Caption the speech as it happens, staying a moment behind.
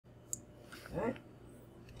Alright.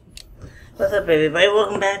 What's up, everybody?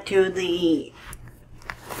 Welcome back to the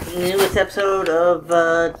newest episode of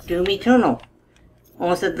Doom Eternal.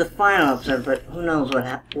 Almost at the final episode, but who knows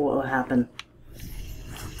what will happen.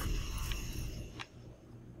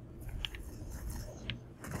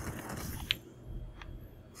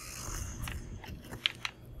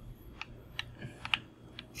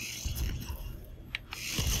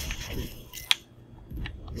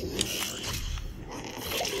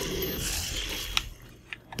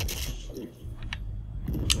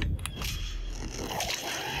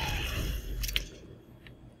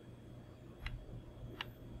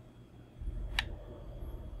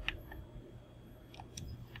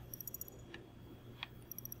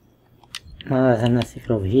 Well, there's another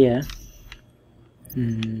secret over here.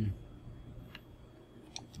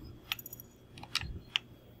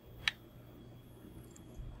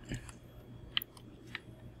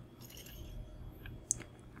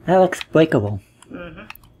 That looks breakable.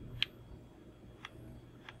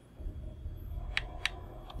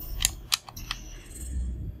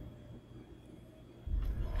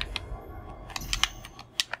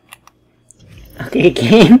 Okay,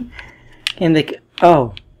 game. Can the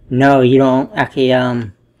oh. No, you don't actually,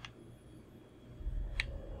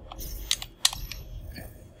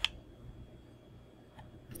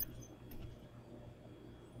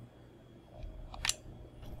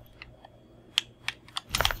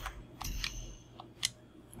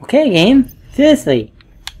 Okay, game. Seriously.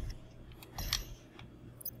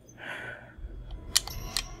 I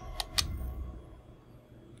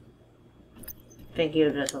think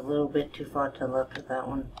you're just a little bit too far to the left of that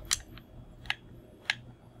one.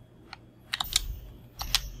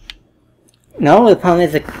 No, the problem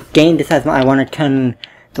is the game decides I want to turn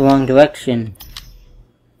the wrong direction.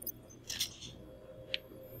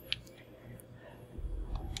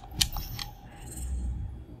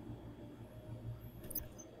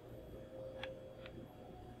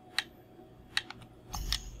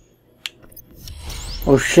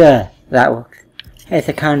 Oh sure, that works. It's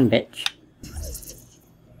a con bitch.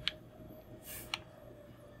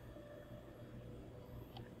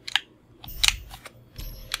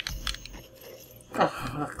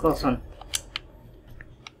 Oh, that's a close one.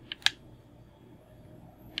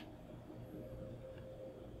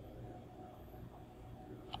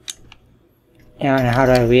 Yeah, and how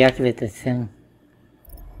do I reactivate this thing?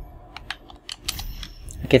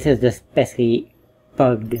 I guess it's just basically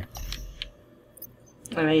bugged.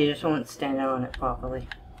 I mean, you just won't stand out on it properly.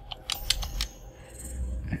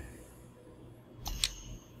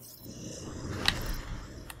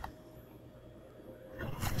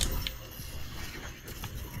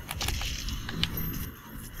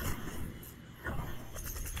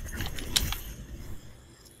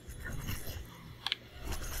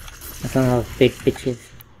 That's one of those big bitches.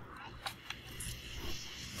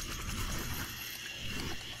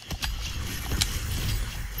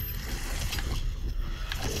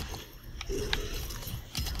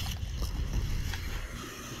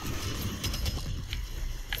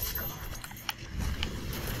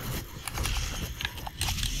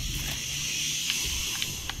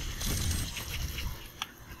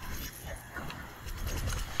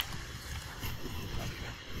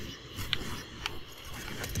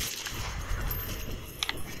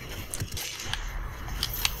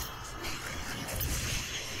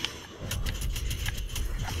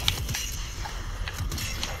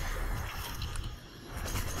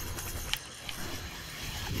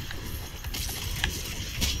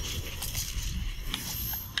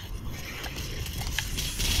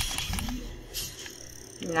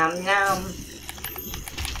 Nom nom.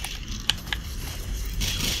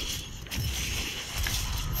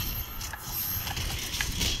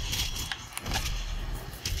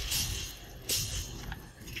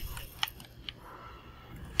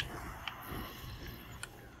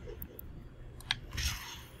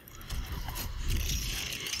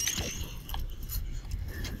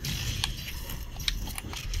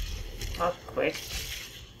 That's quick.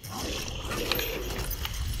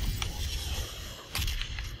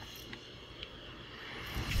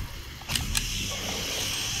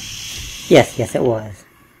 Yes, it was.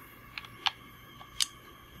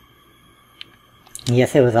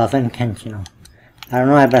 Yes, it was also intentional. I don't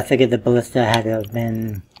know why, but I figured the ballista had to have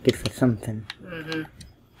been good for something.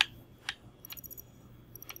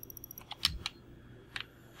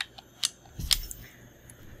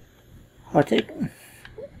 I'll take...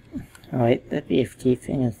 Oh wait, the BFG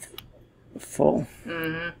thing is full.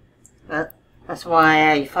 That's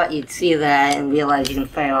why I thought you'd see that and realize you can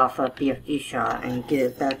fire off a BFG shot and get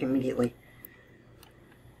it back immediately.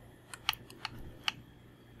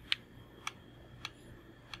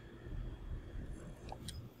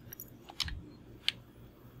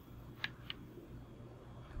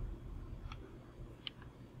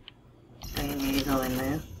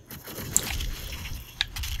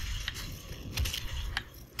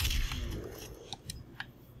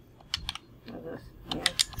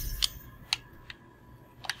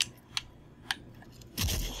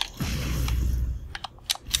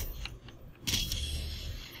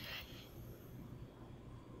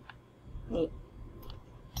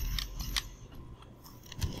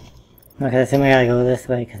 Okay, so we gotta go this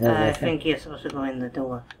way because I think you're supposed to go in the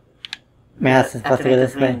door. Maybe I'm supposed to go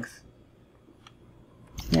this way. Rings.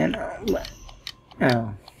 Yeah, no.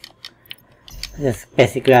 Oh. Just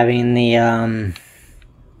basically grabbing the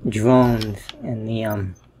drones and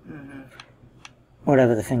the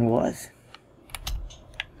whatever the thing was.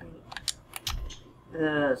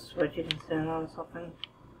 The switch you can stand on or something?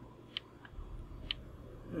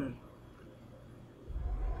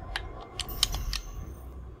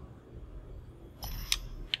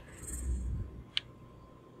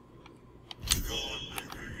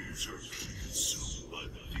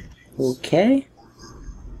 Okay.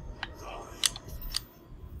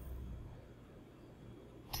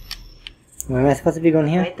 Where am I supposed to be going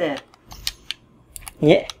here? Right there.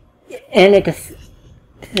 Yeah. And it just...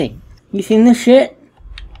 Hey, you seen this shit?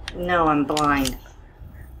 No, I'm blind.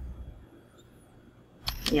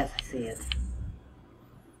 Yes, I see it.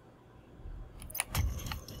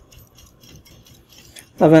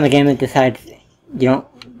 Love when the game decides you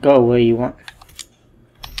don't go where you want.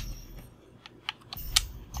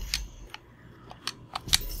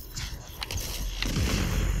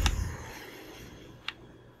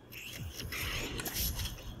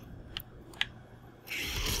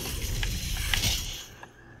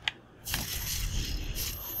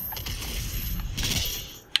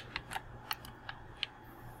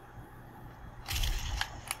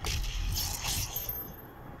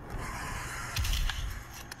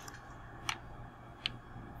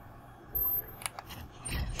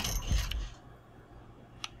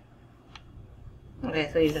 Okay,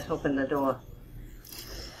 so you just open the door.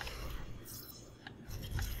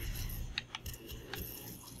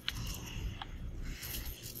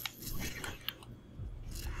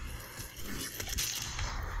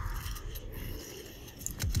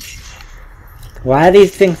 Why are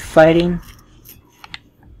these things fighting?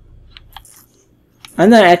 I'm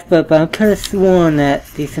not an expert, but I could have sworn that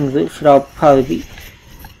these things should all probably be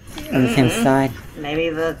on the same side. Maybe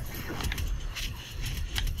the...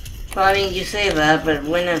 Well, I mean, you say that, but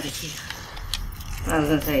when I was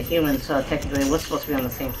gonna say humans, so technically we're supposed to be on the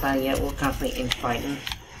same side, yet we're constantly infighting.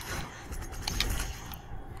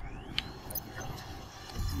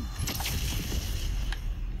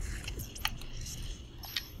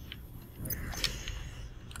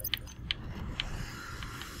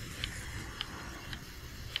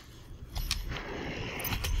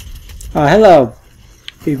 Oh, hello,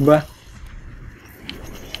 big boy.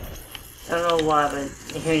 I don't know why, but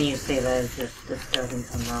hearing you say that is just disturbing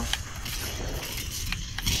somehow.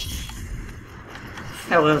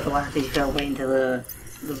 That was the last thing you fell way into the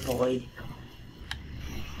void.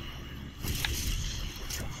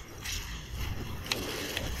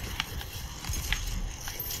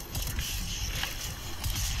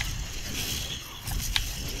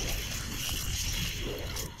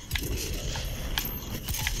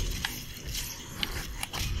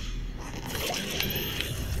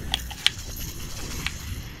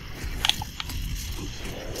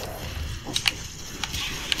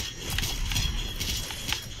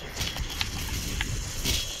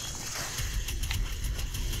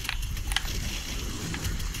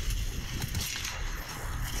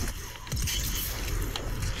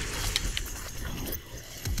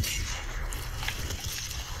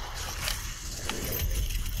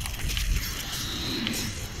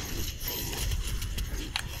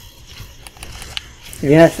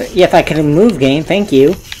 Yes, I can move game, thank you.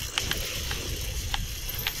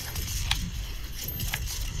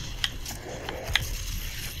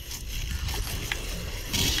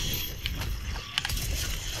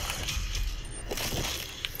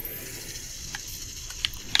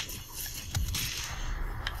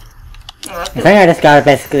 I think I just got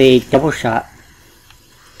basically double shot.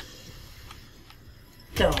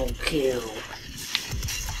 Double kill.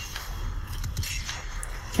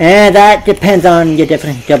 And that depends on your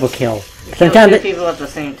definition of double kill. Sometimes two people at the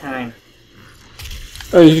same time.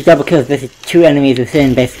 Or usually double kills basically two enemies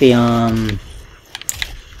within basically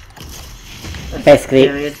basically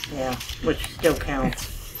period, yeah, which still counts.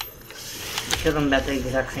 You kill them at the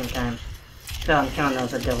exact same time. So I'm counting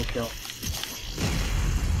that as a double kill.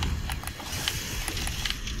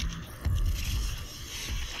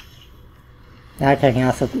 that attacking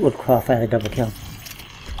also would qualify as a double kill.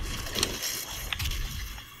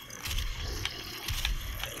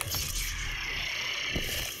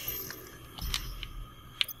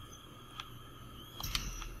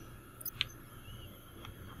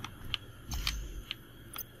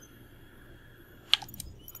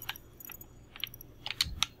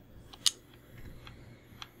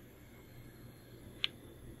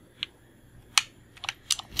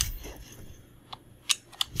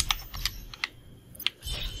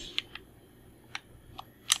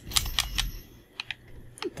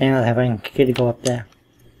 Dang, I'll have a kid to go up there.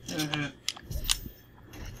 Mm-hmm.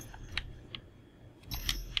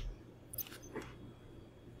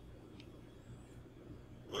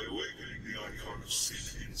 By awakening the icon of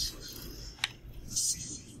sapience, the seal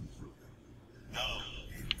has been broken. Now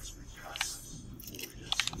it must be passed through the void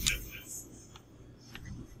as never. You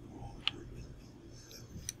have wrong break.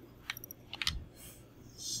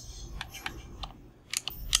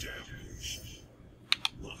 Damnation.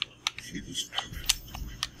 It was evident to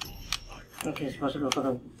withdraw. Okay, supposed to go for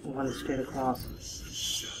the one straight across.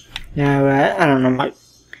 Yeah, right. I don't know. My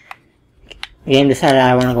game decided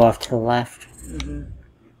I want to go off to the left. Mm-hmm.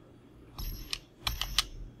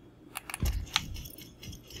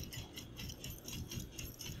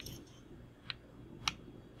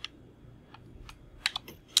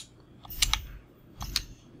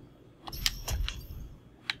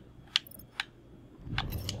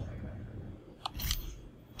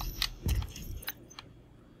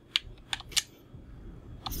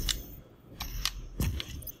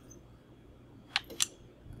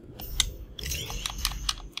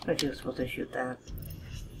 I think you're supposed to shoot that.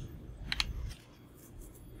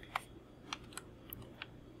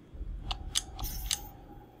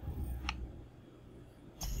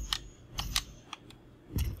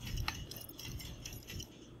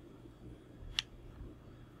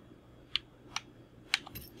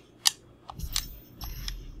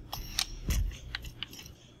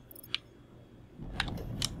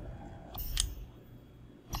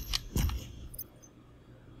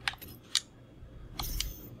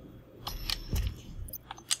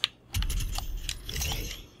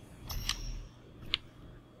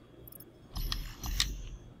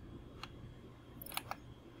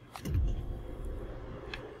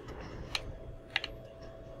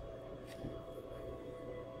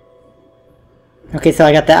 Okay, so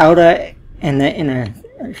I got the outer and the inner.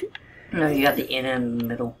 No, you got the inner and the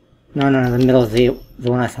middle. No, the middle is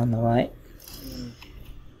the one that's on the right.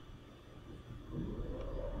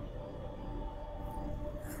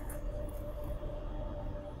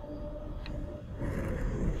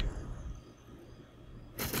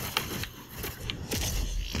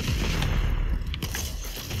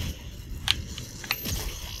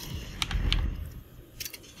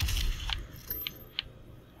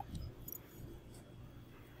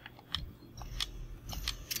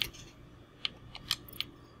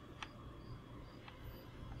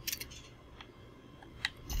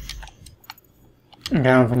 I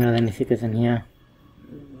don't think there's any secrets in here.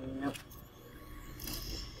 Nope.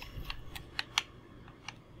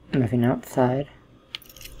 Nothing outside.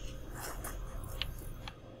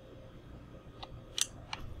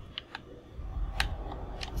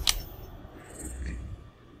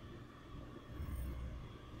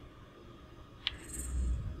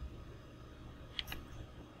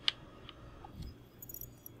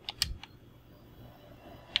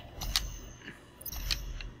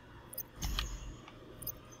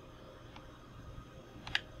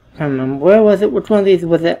 I don't remember. Where was it? Which one of these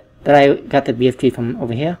was it that I got the BFG from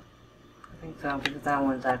over here? I think so, because that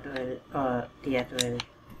one's activated, deactivated.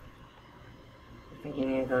 I think you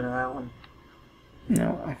need to go to that one.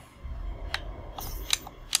 No.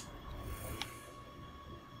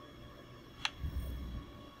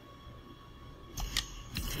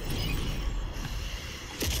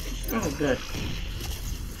 Oh, good.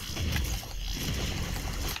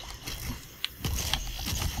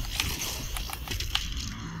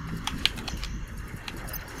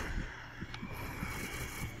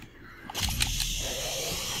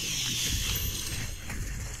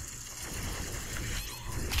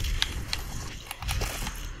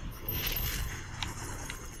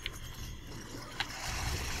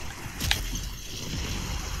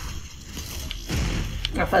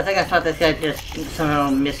 I think I thought this guy just somehow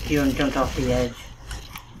missed you and jumped off the edge.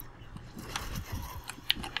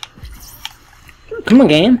 Come on,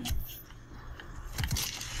 game.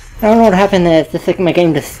 I don't know what happened there. It's just like my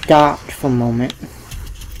game just stopped for a moment.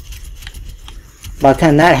 By the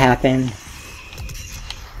time that happened.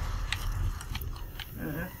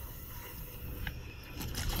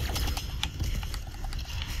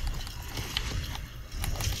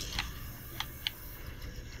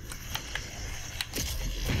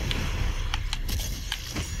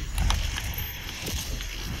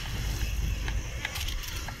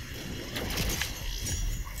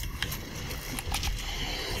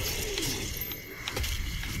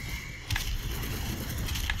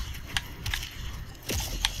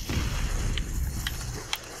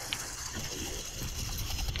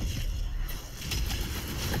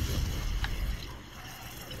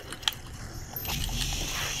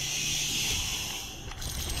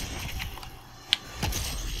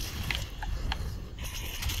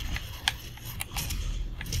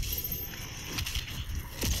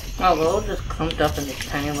 Oh, we're all just clumped up in this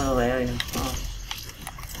tiny little area. Oh.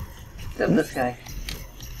 Except this guy.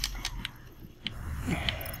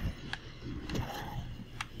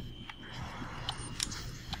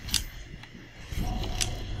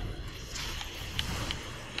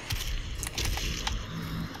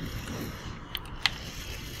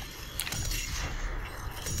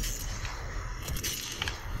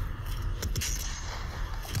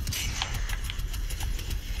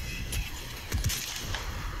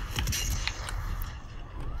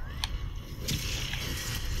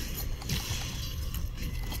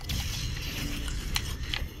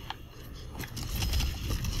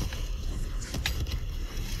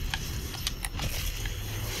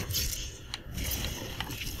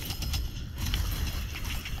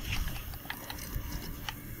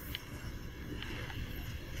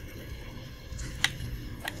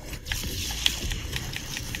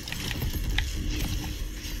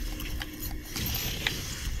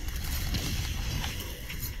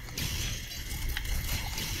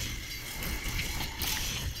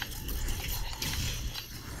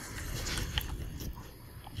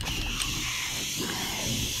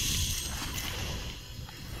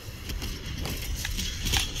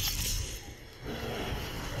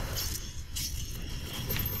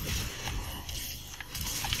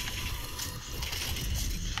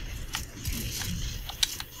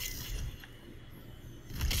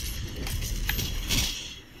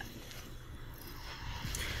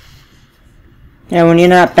 Yeah, when you're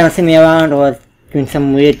not bouncing me around or doing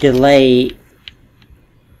some weird delay,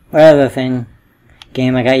 whatever thing,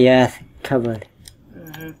 game, I got your ass covered.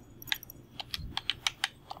 Mm-hmm.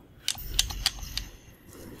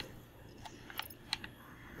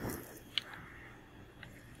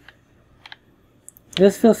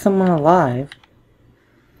 There's still someone alive.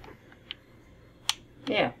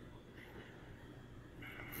 Yeah.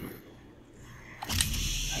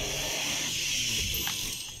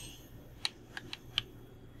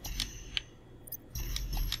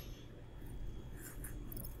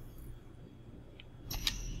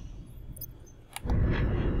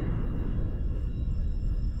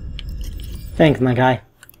 Thanks, my guy.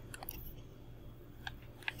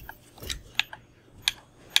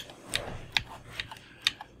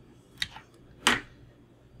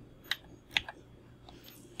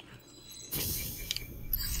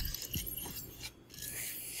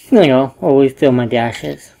 There you go. Always fill my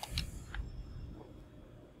dashes.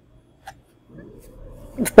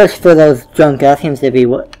 Especially for those junk, that seems to be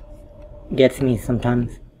what gets me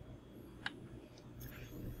sometimes.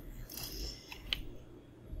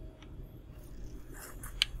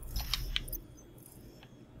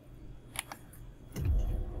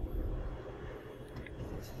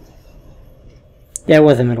 Yeah, it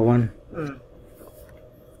was the middle one.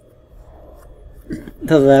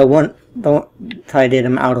 So the one, so I did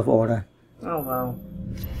them out of order. Oh well.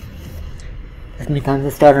 This many times I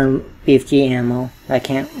start on BFG ammo I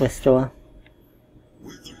can't restore.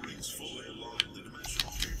 With the rings fully aligned, the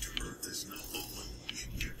dimensional gate to Earth is now open.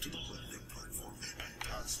 Get to the landing platform and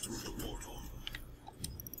pass through the portal.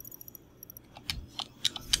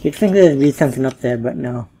 You'd think there'd be something up there, but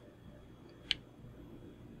no.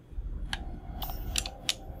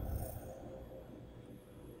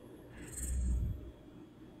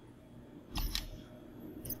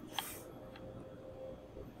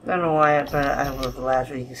 I don't know why, but I was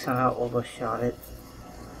last week somehow overshot it.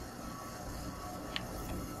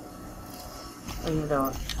 What are you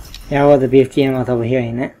doing? Yeah, well, the BFG ammo's over here,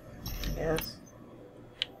 ain't it? Yes.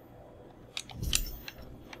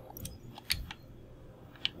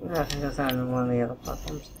 I think it's on one of the other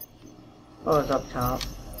platforms. Oh, it's up top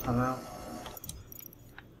somehow.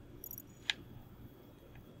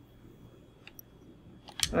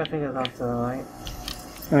 I think it's off to the right.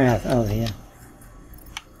 Oh yeah, it's over here.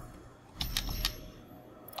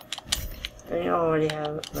 Don't you already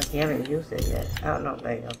have it? Like, you haven't used it yet. Oh, no,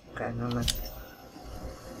 there you go. Okay, no mind.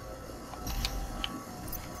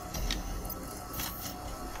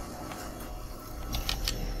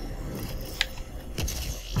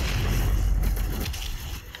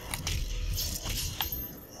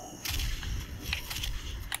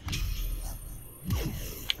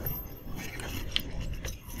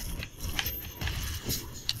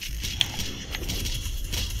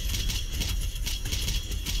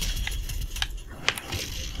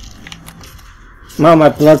 Well, my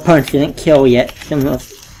blood punch didn't kill yet.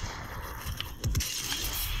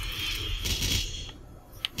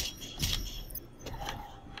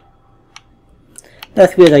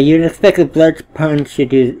 That's weird though, you'd expect a blood punch to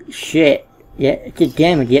do shit. Yeah, it did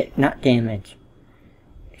damage, yet not damage.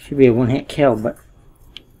 It should be a one-hit kill, but...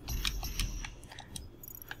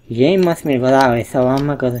 The game wants me to go that way, so I'm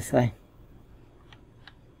gonna go this way.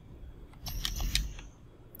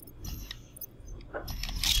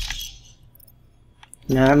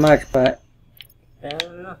 Not much, but... better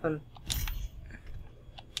than nothing.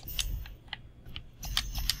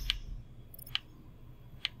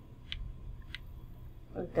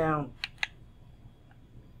 Look down.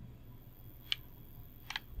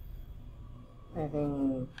 I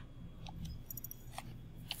think...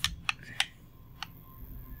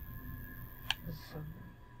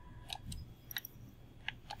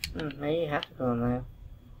 maybe you have to go in there.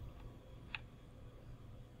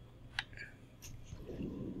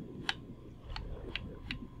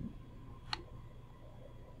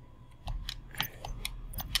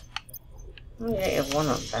 Yeah, you have one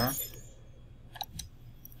up back.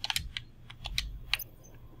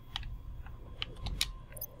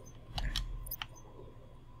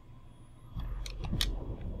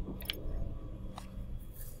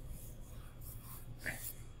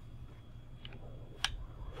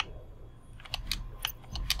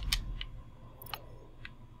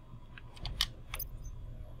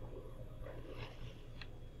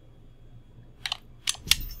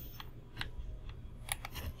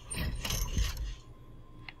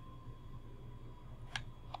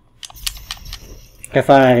 I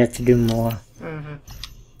thought I had to do more. Mm-hmm.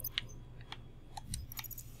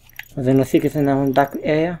 Was there no secrets in that one back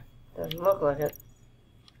area? Doesn't look like it.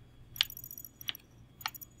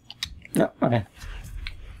 No, okay.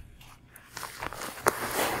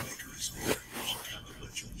 Makers cannot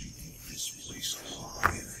let you leave this place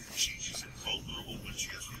alive. She is invulnerable when she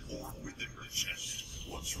has born within her chest.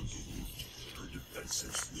 Once removed, her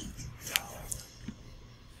defenses will be down.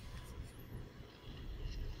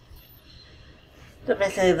 So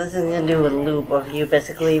basically this is gonna do a loop of you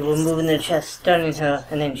basically removing the chest, stunning her,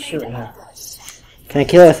 and then shooting her. Can I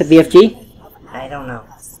kill her with a BFG? I don't know.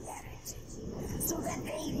 So that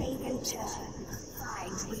they may in turn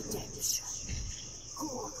find redemption. Who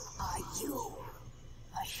are you?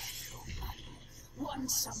 A human,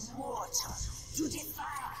 want some water to defy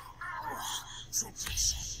our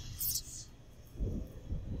traditions.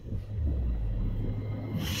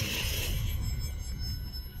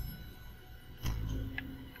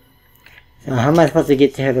 So how am I supposed to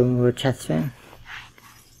get to her to remove her chest thing?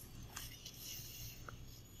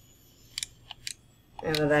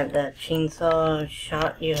 And that chainsaw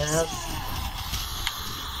shot you have.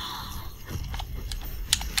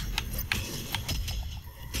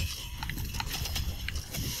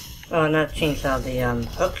 Oh, not chainsaw, the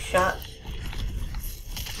hook shot.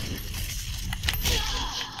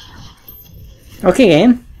 Okay,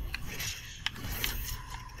 game.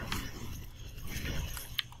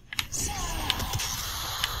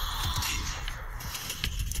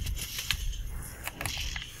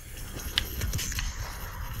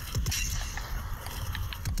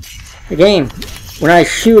 The game. When I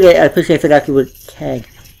shoot it, I appreciate if it actually would tag.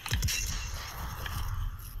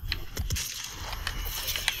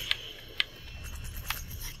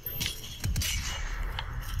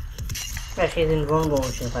 Yeah, she's invulnerable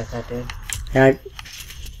and shit like that, dude. And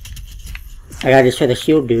I gotta destroy the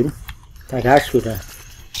shield, dude. So I gotta shoot her.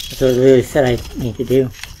 That's what it really said I need to do.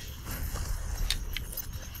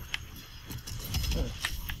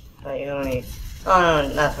 But you only... Oh, no,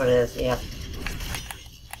 that's what it is, yeah.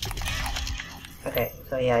 Okay,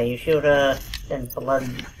 so yeah, you shoot her, then blood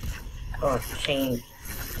or chain,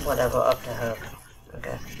 whatever, up to her.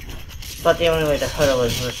 Okay. But the only way to hurt her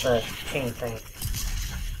was with the chain thing.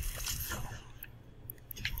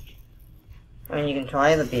 I mean, you can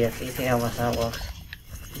try the BFE, see how much that works.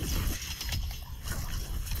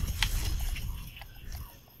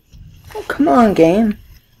 Oh, come on, game.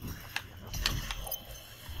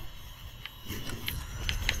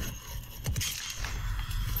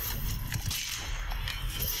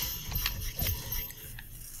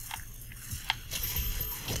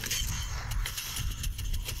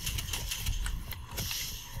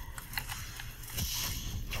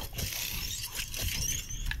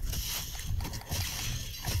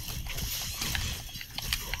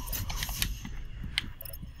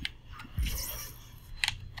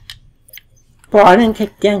 Bro, I didn't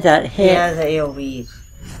take damage that He hit. has AoVs.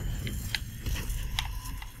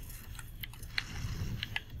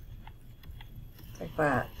 Like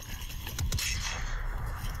that.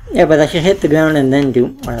 Yeah, but I should hit the ground and then do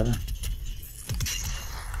whatever.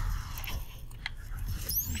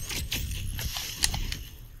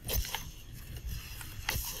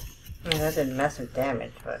 I mean, that did massive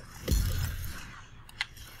damage, but...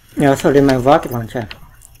 Yeah, also did my rocket launcher.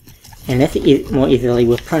 And that's more easily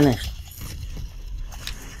replenished.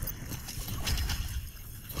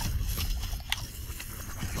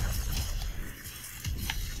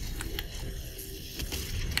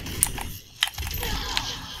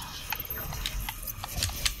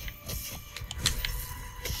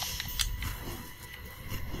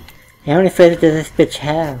 How many phases does this bitch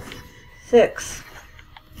have? 6.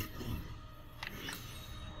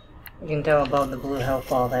 You can tell about the blue health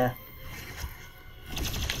ball there.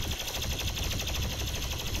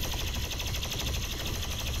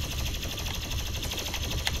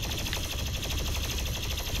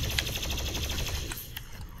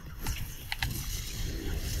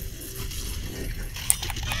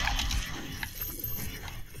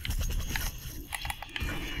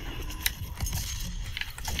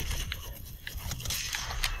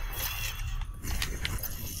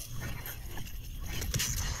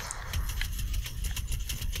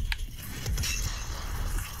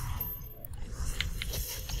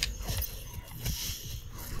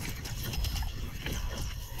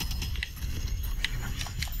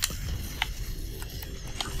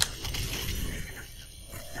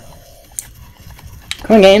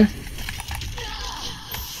 Come on, game.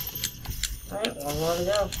 Alright, one more to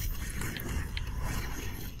go.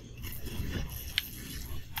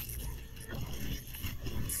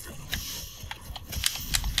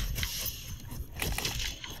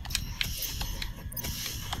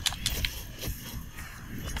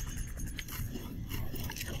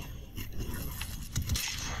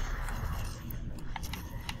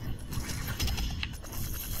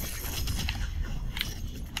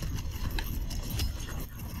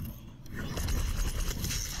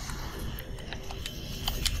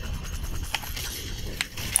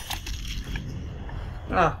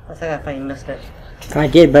 Oh, I think I thought you missed it. I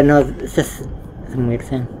did, but no, it's just some weird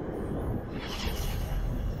thing.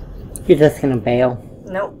 She's just gonna bail.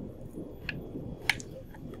 Nope,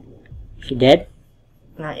 She dead?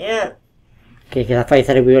 not yet. Okay, because I thought you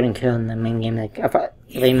said we wouldn't kill in the main game. Like, I thought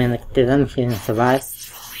you meant like, did them, she didn't survive.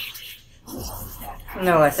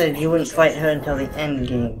 No, I said you wouldn't fight her until the end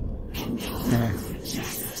game. No.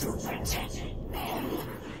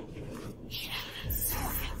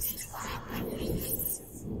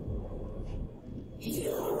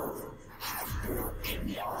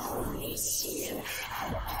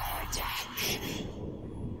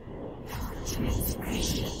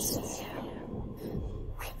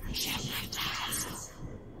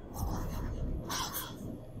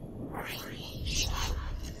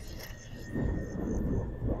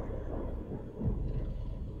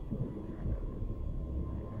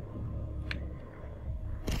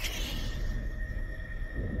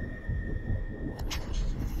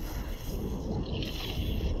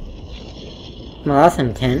 Well, that's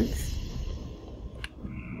intense.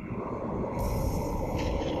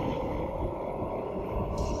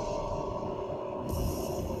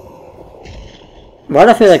 Why do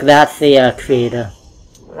I feel like that's the creator?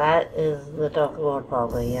 That is the Dark Lord,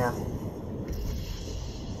 probably, yeah.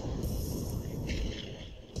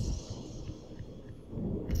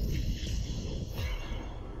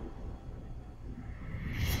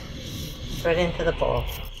 Right into the ball.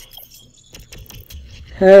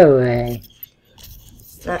 Hooray.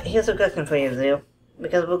 Now, here's a question for you, Zeru.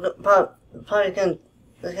 Because we're probably gonna...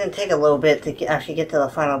 It's gonna take a little bit to actually get to the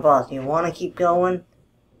final boss. Do you want to keep going?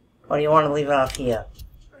 Or do you want to leave it off here?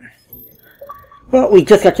 Well, we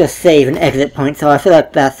just got to save and exit point, so I feel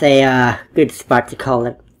like that's a good spot to call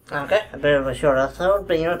it. Okay, a bit of a short episode,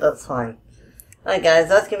 but you know what, that's fine. Alright guys,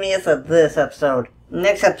 that's gonna be it for this episode.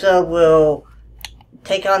 Next episode, we'll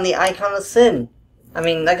take on the Icon of Sin. I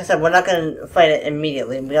mean, like I said, we're not gonna fight it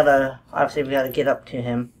immediately. Obviously we gotta get up to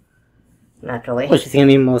him. Naturally. Which is gonna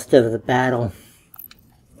be most of the battle.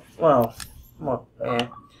 Well, yeah.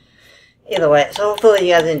 Either way, so hopefully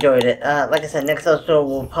you guys enjoyed it. Like I said, next episode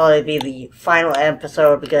will probably be the final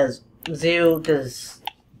episode because Zeru does...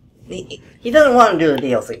 He doesn't want to do the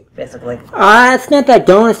DLC, basically. It's not that I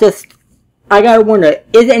don't, it's just... I gotta wonder,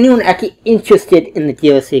 is anyone actually interested in the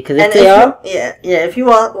DLC? Because if they are... Yeah, if you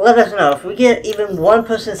want, let us know. If we get even one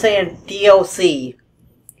person saying DLC,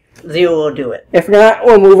 Zeru will do it. If not,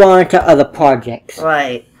 we'll move on to other projects.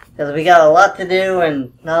 Right. Because we got a lot to do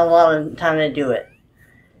and not a lot of time to do it.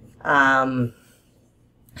 So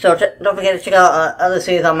don't forget to check out other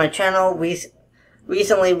series on my channel.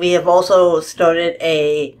 Recently we have also started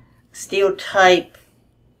a Steel type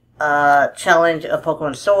challenge of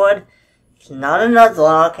Pokemon Sword. It's not a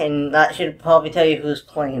Nuzlocke, and that should probably tell you who's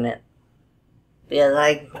playing it. Because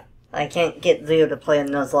I can't get Zeru to play a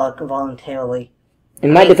Nuzlocke voluntarily.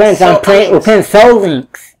 In my defense, we're playing Soul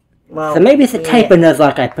Links. Well, So maybe it's the type of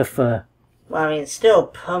Nuzlocke I prefer. Well, I mean, it's still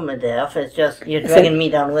permadeath. It's just you're dragging me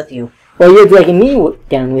down with you. Well, you're dragging me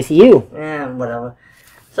down with you. Yeah, whatever.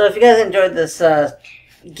 So if you guys enjoyed this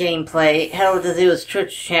gameplay, head over to Zeru's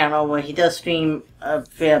Twitch channel where he does stream a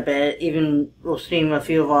fair bit. Even will stream a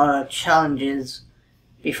few of our challenges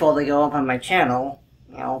before they go up on my channel.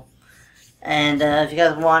 You know, And if you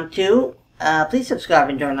guys want to, please subscribe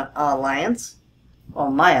and join our alliance. Or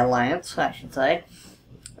my alliance, I should say.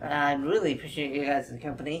 I'd really appreciate you guys'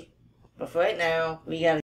 company. But for right now, we gotta